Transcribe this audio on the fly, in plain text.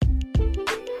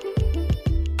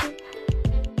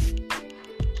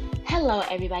Hello,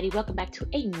 everybody. Welcome back to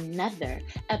another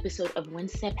episode of When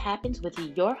Sip Happens with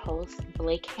your host,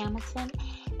 Blake Hamilton.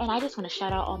 And I just want to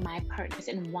shout out all my partners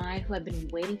in wine who have been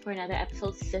waiting for another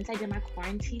episode since I did my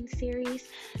quarantine series.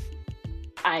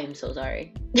 I am so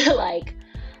sorry.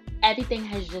 Everything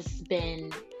has just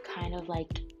been kind of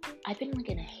I've been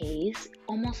in a haze,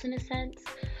 almost in a sense.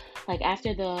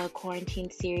 After the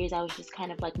quarantine series, I was just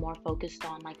kind of more focused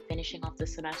on finishing off the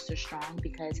semester strong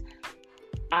because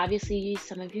obviously,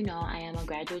 some of you know I am a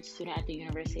graduate student at the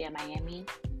University of Miami,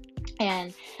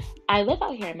 and I live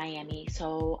out here in Miami,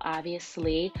 so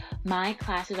obviously my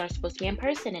classes are supposed to be in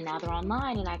person, and now they're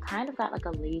online, and I kind of got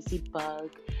a lazy bug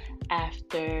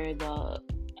after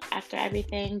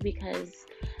everything because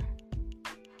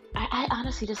I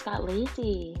honestly just got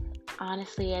lazy,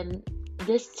 honestly, and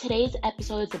today's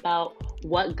episode is about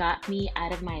what got me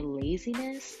out of my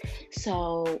laziness.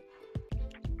 So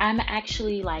I'm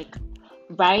actually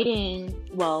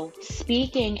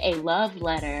speaking a love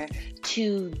letter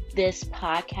to this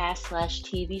podcast /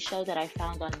 TV show that I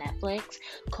found on Netflix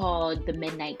called The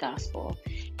Midnight Gospel.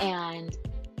 And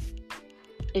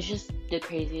it's just the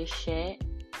craziest shit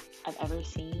I've ever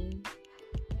seen.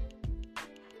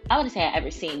 I wouldn't say I've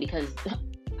ever seen because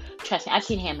trust me, I've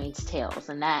seen Handmaid's Tales,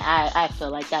 and that I feel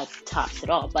like that tops it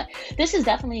all. But this is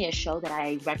definitely a show that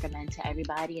I recommend to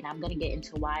everybody, and I'm going to get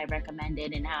into why I recommend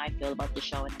it and how I feel about the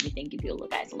show and everything, give you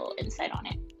guys a little insight on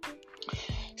it.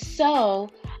 So,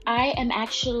 I am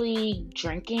actually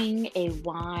drinking a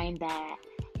wine that,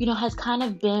 has kind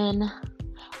of been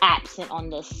absent on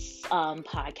this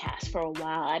podcast for a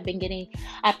while.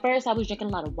 At first I was drinking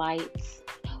a lot of whites,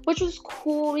 which were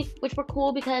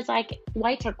cool because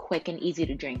whites are quick and easy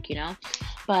to drink,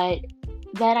 but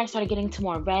then I started getting to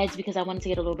more reds because I wanted to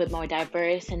get a little bit more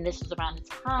diverse, and this was around the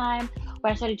time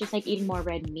where I started just eating more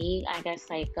red meat. I guess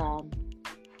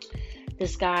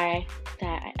this guy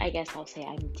that I guess I'll say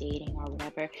I'm dating or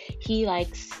whatever, he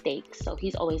likes steaks, so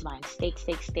he's always buying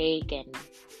steak and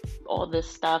all this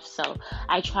stuff. So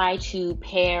I try to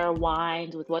pair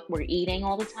wines with what we're eating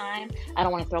all the time. I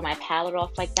don't want to throw my palate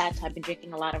off like that, so I've been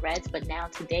drinking a lot of reds. But now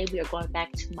today we are going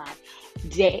back to my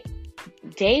day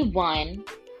one,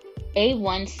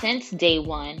 A1 since day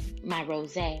one, my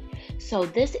rosé. So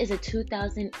this is a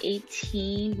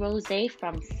 2018 rosé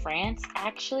from France,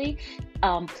 actually.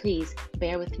 Please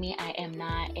bear with me.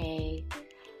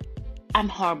 I'm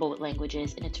horrible with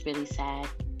languages, and it's really sad.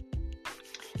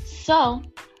 So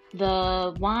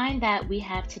the wine that we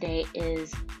have today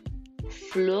is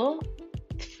Fleur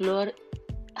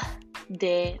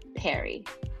de Paris.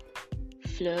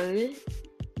 Fleur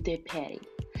de Paris.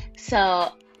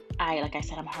 So like I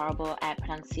said, I'm horrible at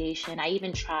pronunciation. I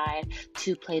even tried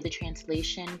to play the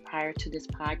translation prior to this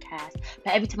podcast,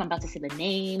 but every time I'm about to say the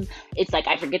name, it's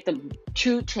I forget the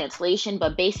true translation,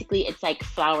 but basically it's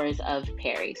Flowers of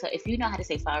Paris. So if you know how to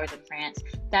say flowers in France,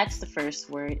 that's the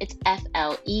first word. It's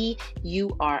F-L-E-U-R-S,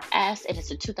 and it's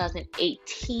a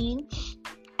 2018.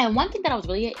 And one thing that I was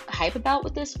really hype about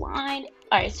with this wine,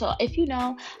 alright, so if you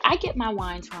know, I get my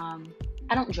wines from,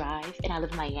 I don't drive, and I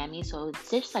live in Miami, so it's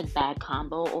just bad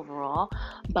combo overall.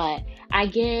 But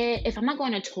if I'm not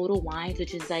going to Total Wines,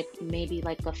 which is maybe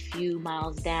a few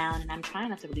miles down, and I'm trying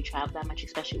not to really travel that much,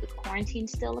 especially with quarantine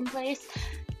still in place,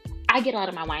 I get a lot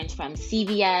of my wines from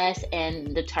CVS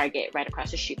and the Target right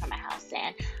across the street from my house.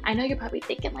 And I know you're probably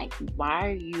thinking, why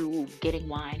are you getting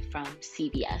wine from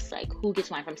CVS? Who gets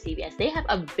wine from CVS? They have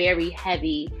a very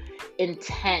heavy,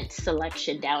 intense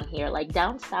selection down here.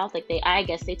 Down south, I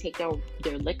guess they take their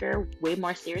liquor way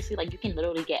more seriously. You can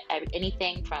literally get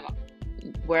anything from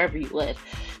wherever you live.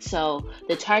 So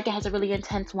the Target has a really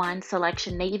intense wine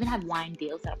selection. They even have wine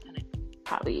deals that I'm going to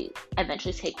probably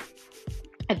eventually take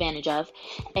advantage of.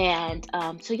 And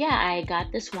I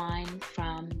got this wine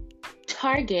from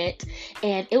Target,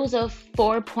 and it was a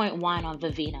 4-point wine on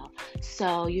Vivino.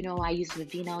 So I use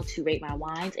Vivino to rate my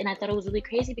wines, and I thought it was really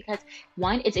crazy because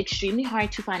it's extremely hard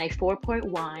to find a 4-point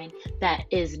wine that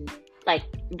is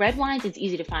red wines. It's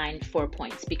easy to find 4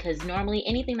 points because normally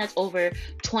anything that's over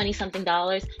 $20 something,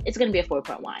 it's going to be a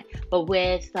 4-point wine. But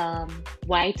with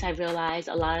whites, I realized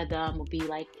a lot of them will be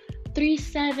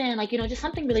 3.7, just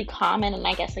something really common. And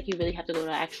I guess you really have to go to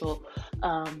an actual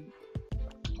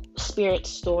spirit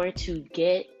store to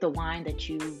get the wine that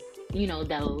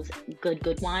those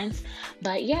good wines.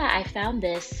 But yeah, I found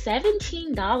this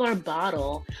 $17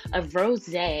 bottle of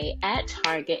rosé at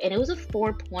Target, and it was a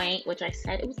 4-point, which I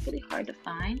said it was really hard to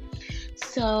find.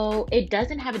 So it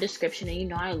doesn't have a description,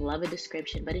 and I love a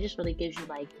description, but it just really gives you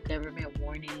government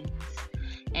warnings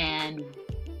and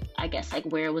I guess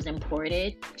where it was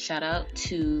imported. Shout out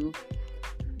to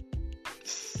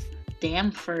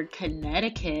Stamford,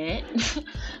 Connecticut.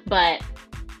 But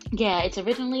yeah, it's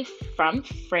originally from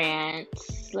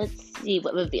France. Let's see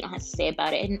what Vivino has to say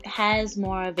about it. It has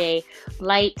more of a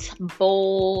light,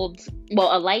 bold,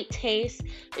 well, a light taste.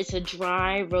 It's a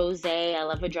dry rosé. I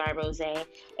love a dry rosé,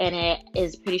 and it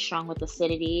is pretty strong with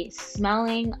acidity.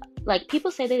 Smelling, like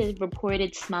people say that it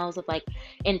reported smells of like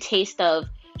and taste of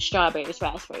strawberries,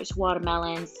 raspberries,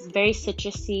 watermelons. It's very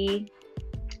citrusy.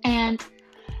 And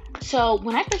so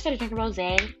when I first started drinking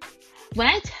rosé, when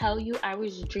I tell you I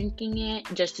was drinking it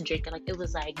just to drink it, like it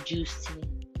was like juice to me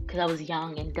because I was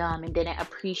young and dumb and didn't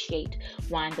appreciate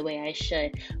wine the way I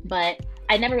should. But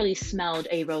I never really smelled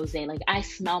a rosé. Like I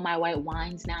smell my white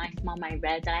wines now. I smell my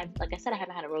reds. And like I said, I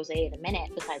haven't had a rosé in a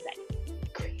minute besides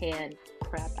that canned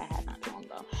crap I had not too long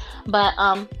ago. But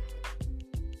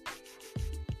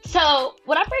so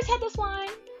when I first had this wine,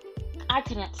 I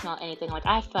couldn't smell anything. Like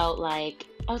I felt like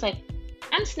I was like,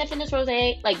 I'm sniffing this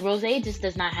rosé. Like rosé just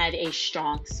does not have a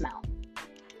strong smell.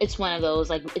 It's one of those,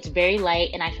 like it's very light,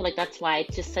 and I feel like that's why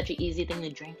it's just such an easy thing to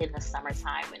drink in the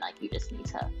summertime when like you just need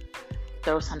to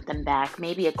throw something back,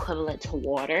 maybe equivalent to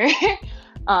water.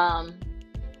 um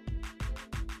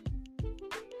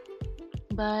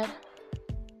but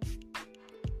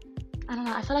I don't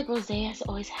know, I feel like rosé has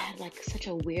always had like such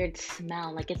a weird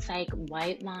smell. Like it's like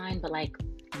white wine, but like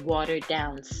watered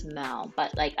down smell.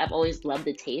 But like I've always loved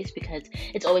the taste because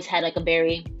it's always had like a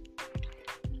very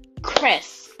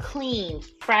crisp, clean,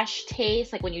 fresh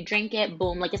taste. Like when you drink it,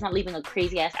 boom, like it's not leaving a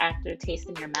crazy ass aftertaste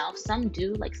in your mouth. Some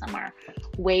do, like some are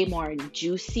way more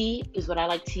juicy, is what I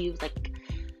like to use. Like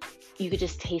you could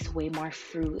just taste way more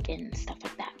fruit and stuff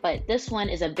like that. But this one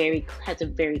has a very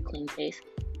clean taste.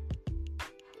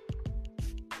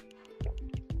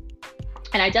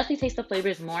 And I definitely taste the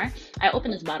flavors more. I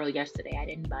opened this bottle yesterday. I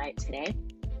didn't buy it today.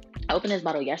 I opened this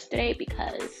bottle yesterday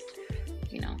because,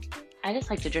 I just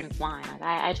like to drink wine. Like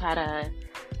I try to,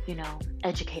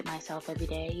 educate myself every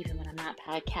day, even when I'm not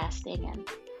podcasting. And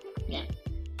yeah.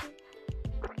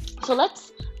 So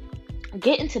let's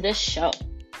get into this show.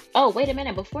 Oh, wait a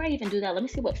minute. Before I even do that, let me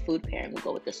see what food pairing will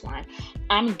go with this wine.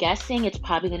 I'm guessing it's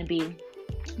probably going to be,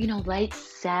 light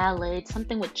salad,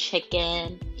 something with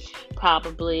chicken,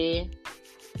 probably.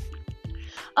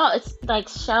 Oh, it's like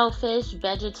shellfish,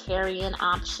 vegetarian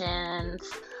options,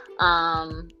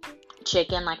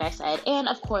 chicken, like I said, and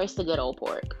of course the good old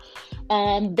pork.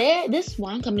 This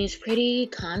wine company is pretty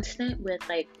constant with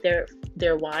like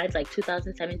their wines, like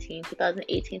 2017,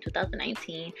 2018,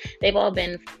 2019. They've all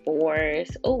been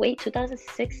 4s. Oh wait,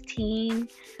 2016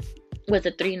 was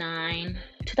a 3.9.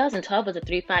 2012 was a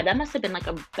 3.5. That must have been like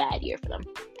a bad year for them.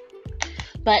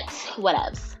 But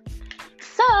whatevs.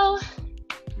 So,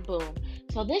 boom.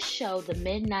 So this show, The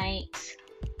Midnight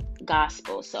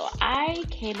Gospel. So I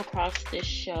came across this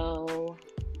show.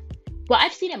 Well,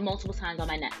 I've seen it multiple times on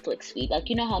my Netflix feed. Like,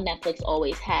 you know how Netflix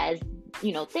always has,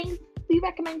 things we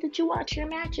recommend that you watch your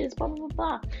matches, blah, blah,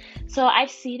 blah, blah. So I've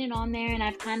seen it on there and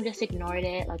I've kind of just ignored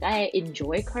it. Like, I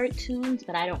enjoy cartoons,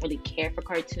 but I don't really care for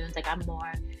cartoons. Like, I'm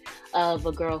more of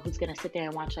a girl who's going to sit there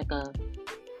and watch like a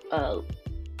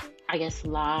I guess,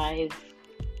 live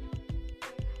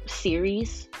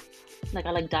series. Like,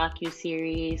 I like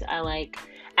docu-series. I like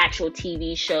actual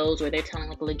TV shows where they're telling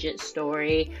like a legit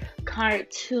story.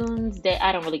 Cartoons,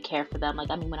 I don't really care for them. Like,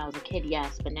 I mean, when I was a kid,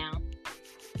 yes, but now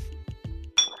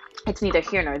it's neither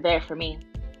here nor there for me.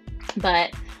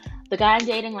 But the guy I'm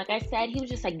dating, like I said, he was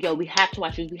just like, yo, we have to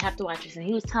watch this. We have to watch this. And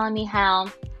he was telling me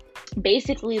how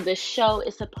basically the show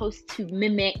is supposed to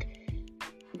mimic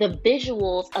the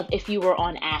visuals of if you were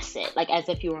on acid, like as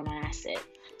if you were on acid.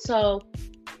 So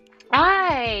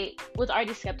I was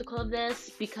already skeptical of this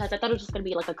because I thought it was just going to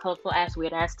be like a colorful ass,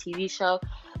 weird ass TV show.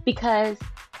 Because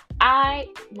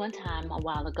one time a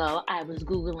while ago, I was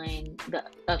Googling the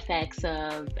effects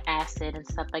of acid and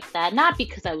stuff like that. Not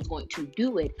because I was going to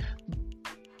do it,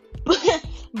 but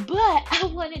I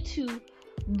wanted to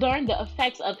learn the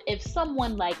effects of if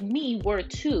someone like me were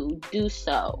to do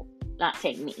so. Not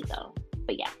saying me though,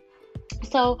 but yeah.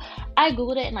 So I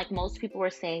Googled it, and like most people were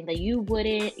saying that you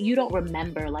don't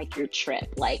remember like your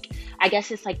trip. Like, I guess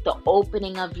it's like the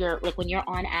opening of like when you're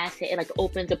on acid, it like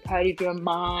opens a part of your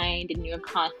mind and your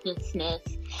consciousness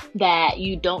that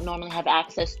you don't normally have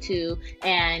access to.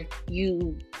 And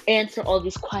you answer all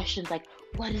these questions like,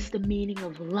 what is the meaning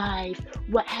of life?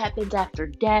 What happens after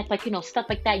death? Like, stuff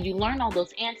like that. You learn all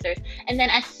those answers. And then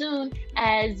as soon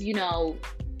as,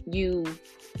 you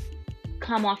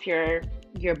come off your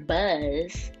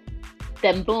buzz,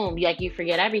 then boom, you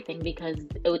forget everything because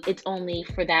it's only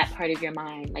for that part of your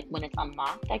mind, like when it's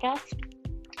unlocked, I guess.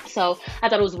 So I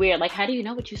thought it was weird. Like, how do you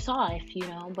know what you saw if you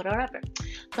know, whatever?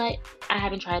 But I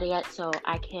haven't tried it yet, so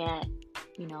I can't,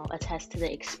 attest to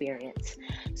the experience.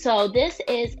 So this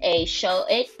is a show.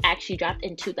 It actually dropped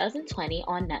in 2020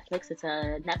 on Netflix. It's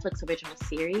a Netflix original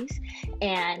series.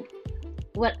 And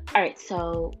all right,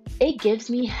 so it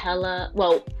gives me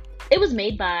well, it was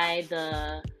made by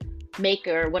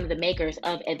one of the makers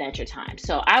of Adventure Time.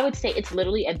 So I would say it's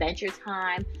literally Adventure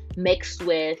Time mixed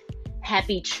with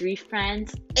Happy Tree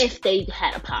Friends if they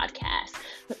had a podcast.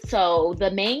 So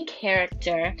the main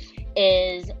character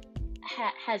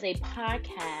has a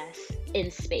podcast in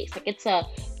space. Like, it's a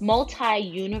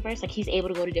multi-universe. Like, he's able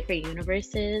to go to different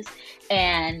universes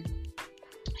and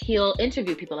he'll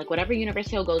interview people. Like, whatever universe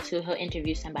he'll go to, he'll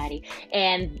interview somebody.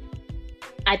 And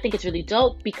I think it's really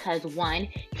dope because, one,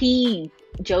 he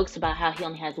jokes about how he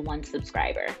only has one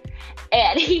subscriber,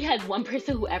 and he has one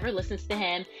person who ever listens to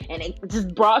him, and it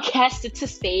just broadcasts it to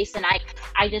space. And I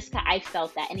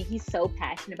felt that, and he's so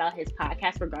passionate about his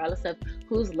podcast regardless of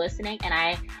who's listening, and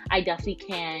I definitely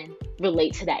can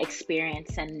relate to that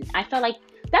experience. And I felt like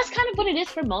that's kind of what it is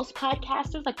for most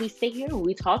podcasters. Like, we sit here and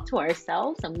we talk to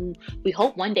ourselves, and we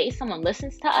hope one day someone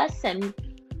listens to us. And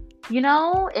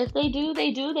if they do,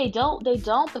 they do. They don't, they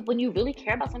don't. But when you really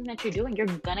care about something that you're doing, you're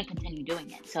gonna continue doing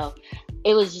it. So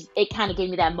it kind of gave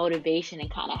me that motivation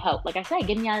and kind of helped, like I said,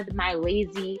 get me out of my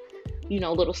lazy,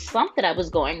 little slump that I was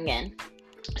going in.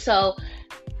 So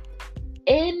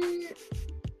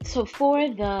for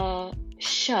the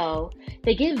show,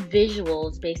 they give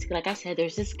visuals. Basically, like I said,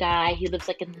 there's this guy, he lives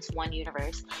like in this one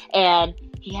universe, and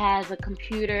he has a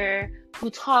computer who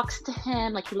talks to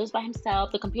him. Like, he lives by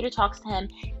himself. The computer talks to him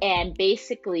and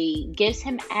basically gives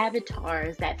him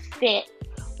avatars that fit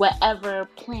whatever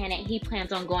planet he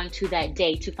plans on going to that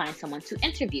day to find someone to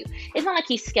interview. It's not like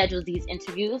he schedules these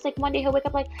interviews. Like, one day he'll wake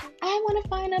up like, I want to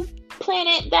find a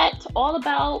planet that's all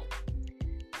about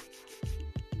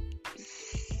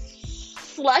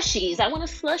slushies. I want a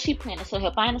slushy planet. So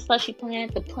he'll find a slushy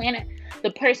planet.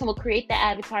 The person will create the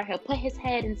avatar. He'll put his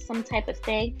head in some type of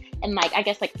thing and, like, I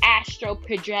guess, like, astro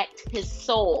project his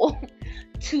soul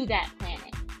to that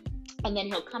planet. And then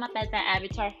he'll come up as that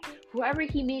avatar. Whoever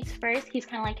he meets first, he's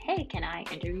kind of like, hey, can I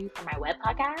interview for my web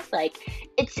podcast? Like,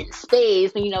 it's in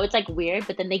space, and, it's like weird.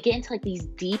 But then they get into like these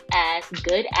good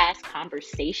ass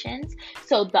conversations.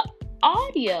 So the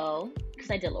audio,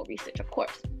 because I did a little research, of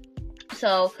course.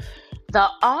 So the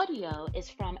audio is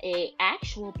from a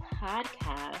actual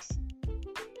podcast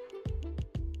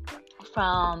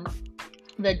from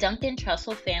the Duncan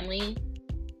Trussell Family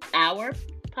Hour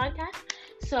podcast.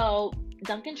 So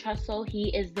Duncan Trussell,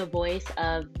 he is the voice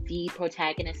of the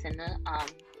protagonist in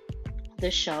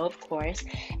the show, of course,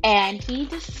 and he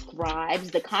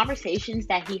describes the conversations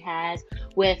that he has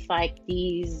with, like,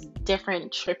 these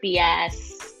different trippy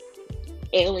ass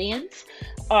aliens.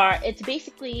 It's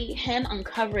basically him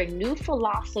uncovering new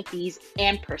philosophies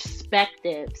and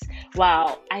perspectives,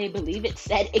 while I believe it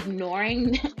said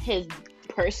ignoring his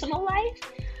personal life,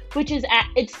 which is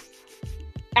it's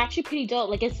actually pretty dope.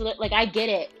 Like, it's like, I get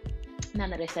it now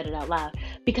that I said it out loud,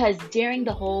 because during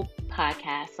the whole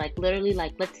podcast, like, literally,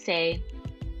 like, let's say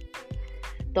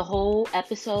the whole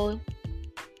episode,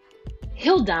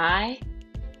 he'll die,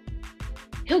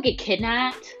 he'll get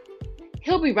kidnapped,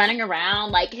 he'll be running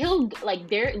around, like,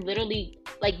 they're literally,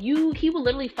 like, he will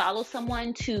literally follow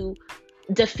someone to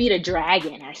defeat a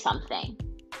dragon or something.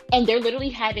 And they're literally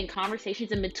having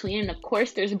conversations in between. And of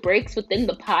course, there's breaks within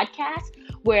the podcast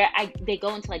where they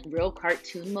go into, like, real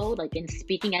cartoon mode, like, in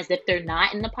speaking as if they're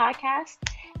not in the podcast.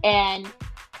 And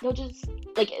they'll just,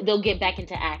 like, they'll get back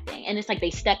into acting. And it's like they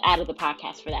step out of the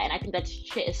podcast for that. And I think that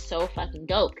shit is so fucking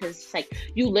dope, because it's like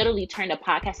you literally turned a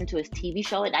podcast into a TV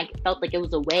show. And I felt like it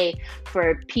was a way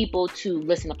for people to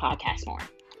listen to podcasts more,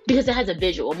 because it has a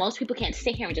visual. Most people can't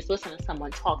sit here and just listen to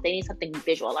someone talk. They need something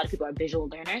visual. A lot of people are visual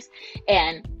learners.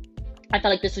 And I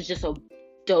felt like this was just a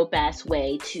dope ass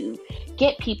way to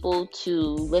get people to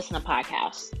listen to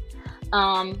podcasts.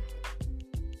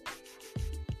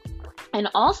 And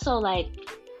also, like,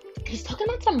 he's talking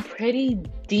about some pretty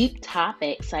deep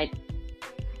topics. Like,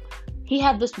 he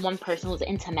had this one person who was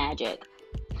into magic,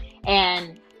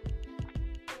 and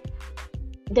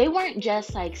they weren't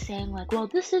just, like, saying, like, well,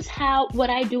 this is what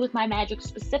I do with my magic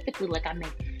specifically. Like, I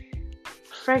make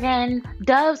friggin'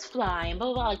 doves fly and blah,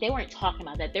 blah, blah. Like, they weren't talking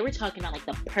about that. They were talking about, like,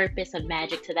 the purpose of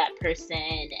magic to that person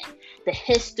and the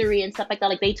history and stuff like that.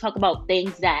 Like, they talk about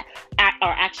things that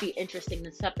are actually interesting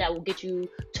and stuff that will get you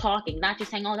talking, not just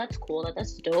saying, oh, that's cool,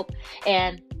 that's dope.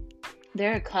 And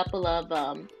there are a couple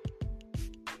of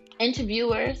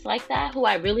interviewers like that who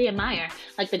I really admire.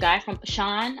 Like, the guy from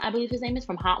Sean, I believe his name is,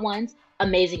 from Hot Ones,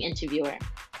 amazing interviewer.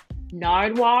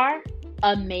 Nardwuar,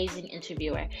 amazing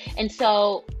interviewer. And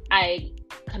so I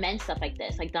commend stuff like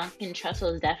this. Like Duncan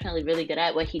Trussell is definitely really good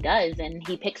at what he does, and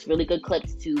he picks really good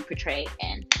clips to portray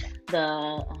in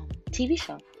the TV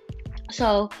show.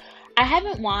 So I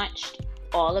haven't watched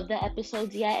all of the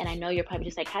episodes yet, and I know you're probably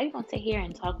just like, how are you gonna sit here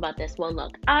and talk about this? Well,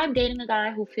 look, I'm dating a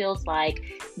guy who feels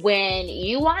like when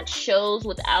you watch shows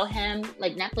without him,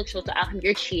 like Netflix shows without him,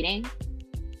 you're cheating.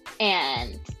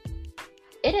 And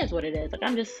it is what it is. Like I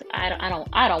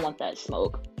don't want that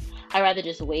smoke. I'd rather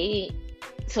just wait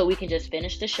so we can just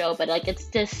finish the show. But like it's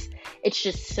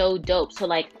just so dope. So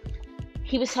like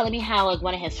he was telling me how like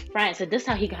one of his friends, so this is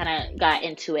how he kind of got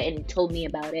into it and told me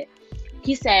about it.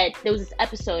 He said there was this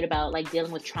episode about like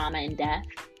dealing with trauma and death.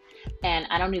 And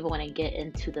I don't even want to get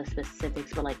into the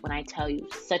specifics, but like when I tell you,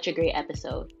 such a great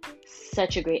episode.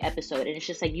 Such a great episode. And it's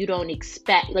just like you don't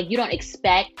expect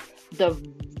the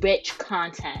rich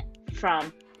content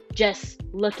from just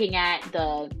looking at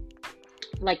the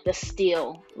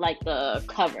steel, like the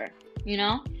cover, you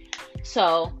know?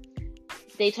 So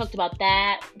they talked about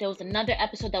that. There was another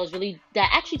episode that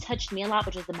actually touched me a lot,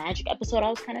 which was the magic episode I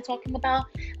was kind of talking about.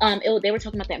 They were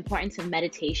talking about the importance of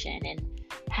meditation and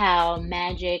how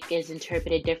magic is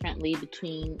interpreted differently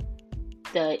between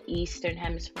the Eastern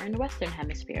Hemisphere and the Western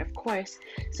Hemisphere, of course.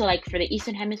 So like for the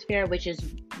Eastern Hemisphere, which is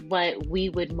what we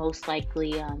would most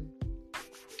likely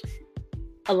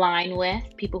align with,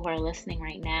 people who are listening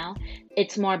right now,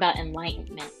 it's more about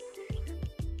enlightenment.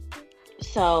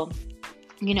 So,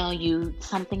 you know,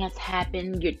 something has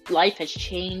happened, your life has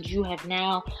changed, you have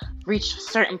now reached a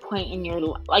certain point in your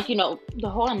life, like, you know, the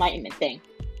whole enlightenment thing.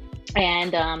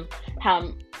 And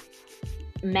how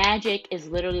magic is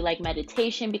literally like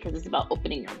meditation because it's about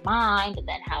opening your mind, and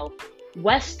then how the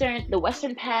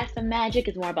Western path of magic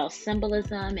is more about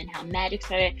symbolism, and how magic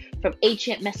started from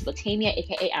ancient Mesopotamia,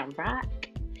 aka Iraq.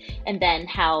 And then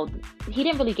how he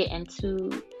didn't really get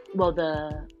into, well,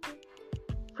 the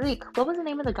freak, what was the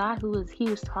name of the guy he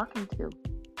was talking to?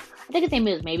 I think his name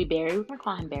was maybe Barry. We're gonna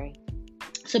call him Barry.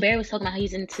 So Barry was talking about how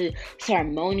he's into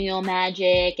ceremonial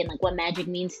magic and like what magic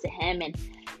means to him. And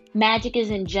magic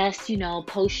isn't just, you know,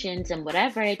 potions and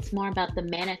whatever. It's more about the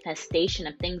manifestation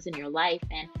of things in your life.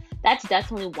 And that's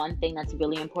definitely one thing that's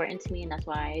really important to me. And that's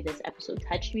why this episode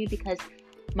touched me, because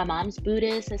my mom's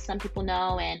Buddhist, as some people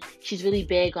know, and she's really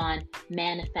big on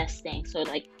manifesting. So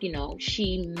like, you know,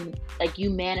 you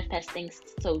manifest things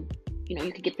so, you know,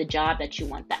 you could get the job that you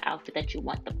want, the outfit that you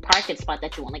want, the parking spot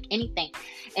that you want, like anything.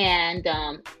 And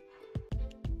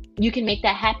you can make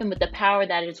that happen with the power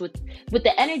that is with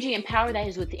the energy and power that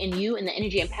is within you, and the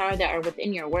energy and power that are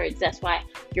within your words. That's why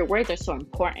your words are so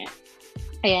important.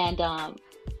 And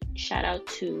shout out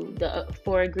to the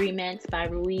Four Agreements by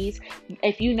Ruiz.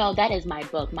 If you know, that is my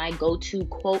book, my go-to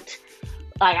quote.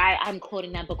 Like I'm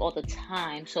quoting that book all the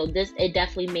time. So it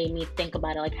definitely made me think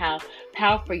about it, like how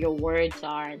powerful your words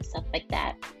are and stuff like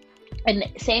that. And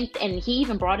he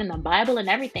even brought in the Bible and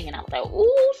everything. And I was like,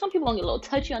 ooh, some people gonna get a little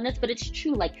touchy on this, but it's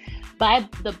true. Like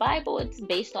the Bible, it's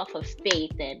based off of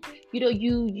faith, and you know,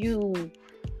 you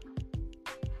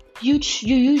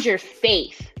use your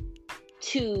faith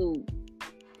to.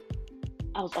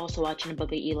 I was also watching the book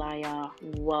of Eli, y'all.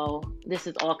 Whoa, this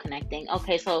is all connecting.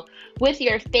 Okay, so with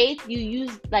your faith, you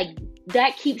use, like,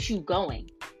 that keeps you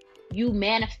going. You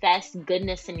manifest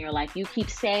goodness in your life. You keep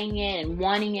saying it and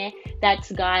wanting it. That's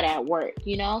God at work,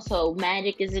 you know? So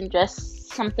magic isn't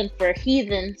just something for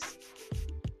heathens.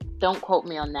 Don't quote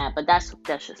me on that, but that's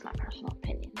just my personal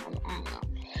opinion.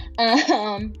 I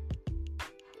don't know.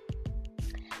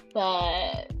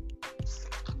 But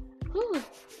whew,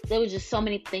 there was just so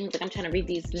many things. Like I'm trying to read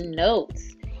these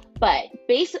notes, but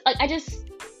basically, like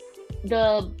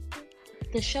the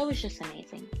show is just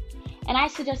amazing. And I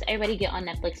suggest everybody get on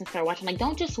Netflix and start watching. Like,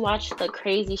 don't just watch the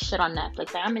crazy shit on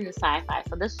Netflix. Like, I'm into sci-fi,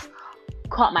 so this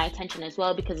caught my attention as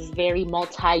well because it's very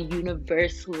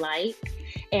multi-universe-like.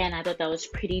 And I thought that was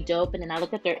pretty dope. And then I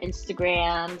looked at their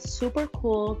Instagram. Super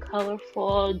cool,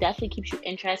 colorful, definitely keeps you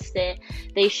interested.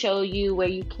 They show you where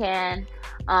you can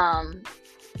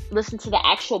listen to the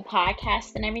actual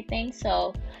podcast and everything.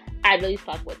 So I really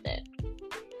fuck with it.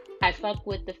 I fuck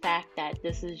with the fact that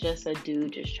this is just a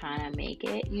dude just trying to make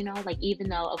it, you know, like, even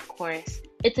though, of course,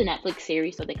 it's a Netflix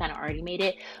series, so they kind of already made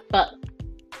it, but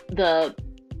the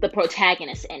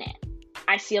protagonist in it,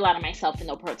 I see a lot of myself in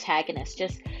the protagonist,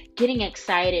 just getting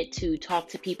excited to talk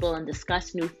to people and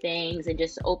discuss new things and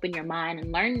just open your mind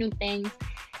and learn new things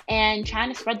and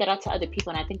trying to spread that out to other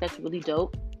people. And I think that's really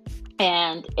dope.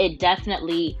 And it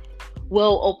definitely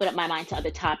will open up my mind to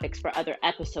other topics for other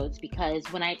episodes, because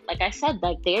when like I said,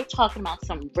 like, they're talking about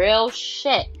some real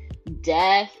shit,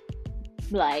 death,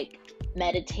 like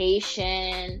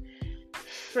meditation,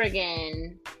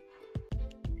 friggin'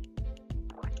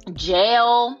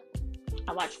 jail.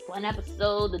 I watched one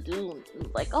episode. The dude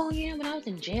was like, "Oh yeah, when I was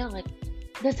in jail, like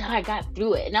this is how I got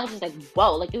through it," and I was just like,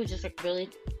 "Whoa!" Like it was just like really,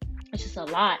 it's just a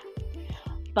lot.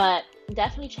 But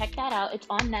definitely check that out. It's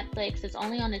on Netflix. It's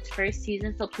only on its first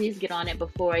season, so please get on it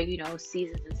before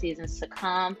seasons and seasons to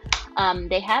come.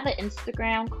 They have an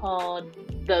Instagram called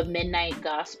The Midnight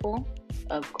Gospel,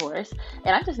 of course,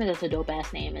 and I just think it's a dope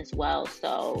ass name as well.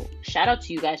 So shout out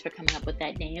to you guys for coming up with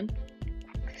that name.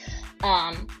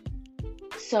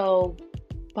 So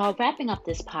while wrapping up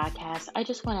this podcast, I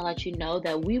just want to let you know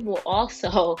that we will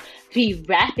also be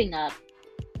wrapping up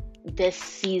this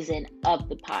season of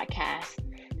the podcast.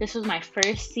 This was my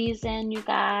first season, you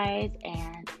guys,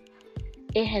 and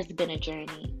it has been a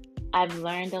journey. I've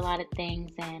learned a lot of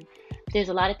things, and there's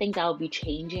a lot of things I will be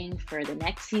changing for the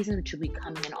next season, which will be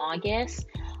coming in August.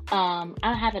 I'll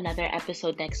have another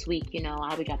episode next week.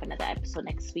 I'll be dropping another episode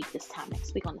next week, this time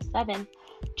next week on the 7th,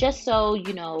 just so,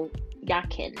 y'all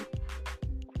can,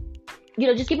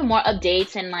 just give me more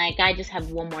updates. And like, I just have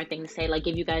one more thing to say, like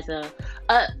give you guys a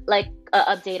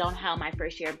update on how my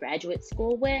first year of graduate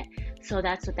school went. So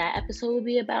that's what that episode will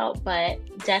be about. But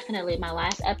definitely my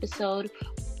last episode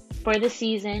for the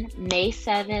season, May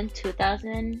 7th,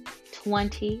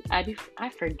 2020. I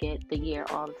forget the year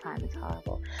all the time. It's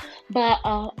horrible. But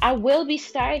I will be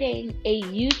starting a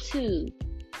YouTube.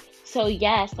 So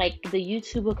yes, like the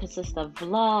YouTube will consist of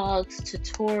vlogs,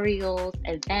 tutorials,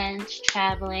 events,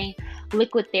 traveling,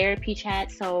 liquid therapy chat.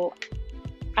 So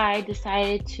I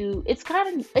decided to, it's kind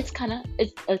of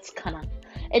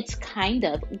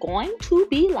going to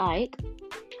be like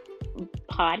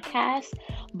podcast,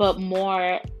 but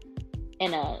more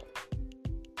it'll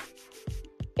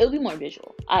be more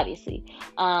visual, obviously.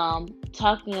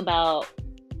 Talking about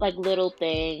like little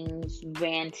things,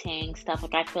 ranting, stuff.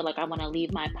 Like I feel like I want to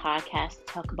leave my podcast to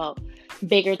talk about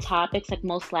bigger topics. Like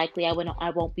most likely I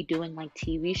won't be doing like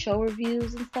TV show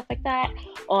reviews and stuff like that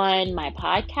on my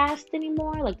podcast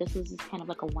anymore. Like this was just kind of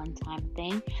like a one-time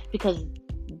thing because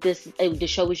the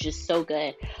show was just so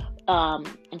good,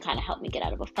 and kind of helped me get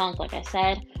out of a funk, like I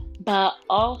said. But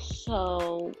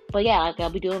yeah, like I'll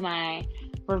be doing my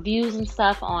reviews and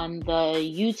stuff on the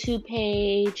YouTube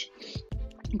page,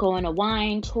 going to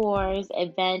wine tours,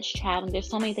 events, traveling. There's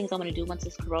so many things I want to do once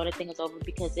this Corona thing is over,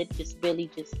 because it just really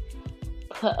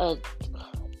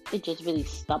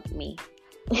stumped me.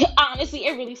 Honestly,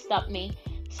 it really stumped me.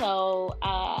 So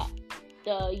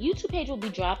the YouTube page will be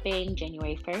dropping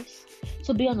January 1st.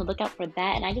 So be on the lookout for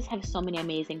that. And I just have so many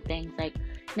amazing things. Like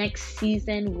next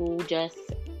season will just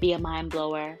be a mind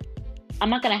blower. I'm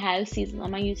not going to have seasons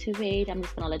on my YouTube page. I'm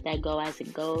just going to let that go as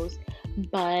it goes.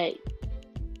 But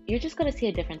you're just going to see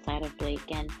a different side of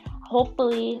Blake and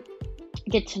hopefully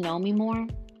get to know me more.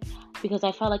 Because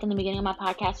I felt like in the beginning of my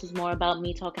podcast it was more about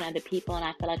me talking to other people, and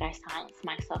I feel like I silenced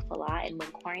myself a lot. And when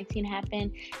quarantine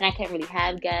happened and I can't really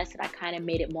have guests, and I kind of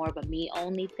made it more of a me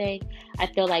only thing, I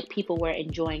feel like people were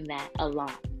enjoying that a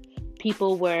lot.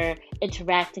 People were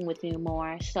interacting with me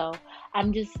more. So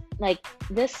I'm just like,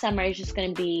 this summer is just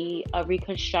going to be a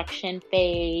reconstruction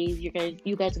phase. You guys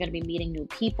are going to be meeting new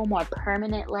people, more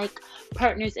permanent like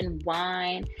partners in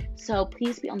wine. So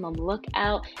please be on the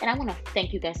lookout. And I want to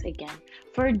thank you guys again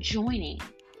for joining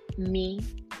me,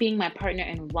 being my partner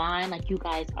in wine. Like you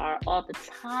guys are all the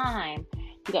time.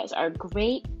 You guys are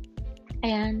great.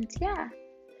 And yeah.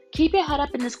 Keep your head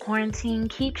up in this quarantine.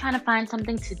 Keep trying to find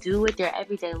something to do with your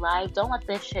everyday life. Don't let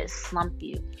this shit slump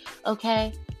you,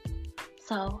 okay?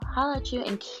 So, holla at you.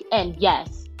 And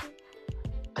yes,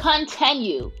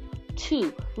 continue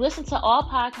to listen to all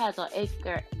podcasts on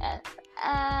Anchor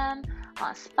FM,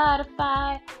 on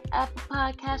Spotify, Apple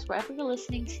Podcasts, wherever you're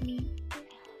listening to me.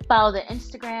 Follow the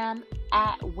Instagram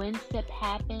at When Sip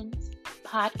Happens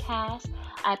Podcast.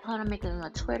 I plan on making a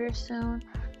Twitter soon.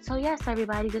 So yes,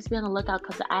 everybody, just be on the lookout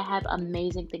because I have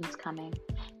amazing things coming.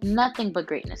 Nothing but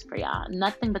greatness for y'all.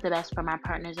 Nothing but the best for my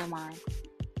partners in wine.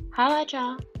 Holla at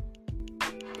y'all.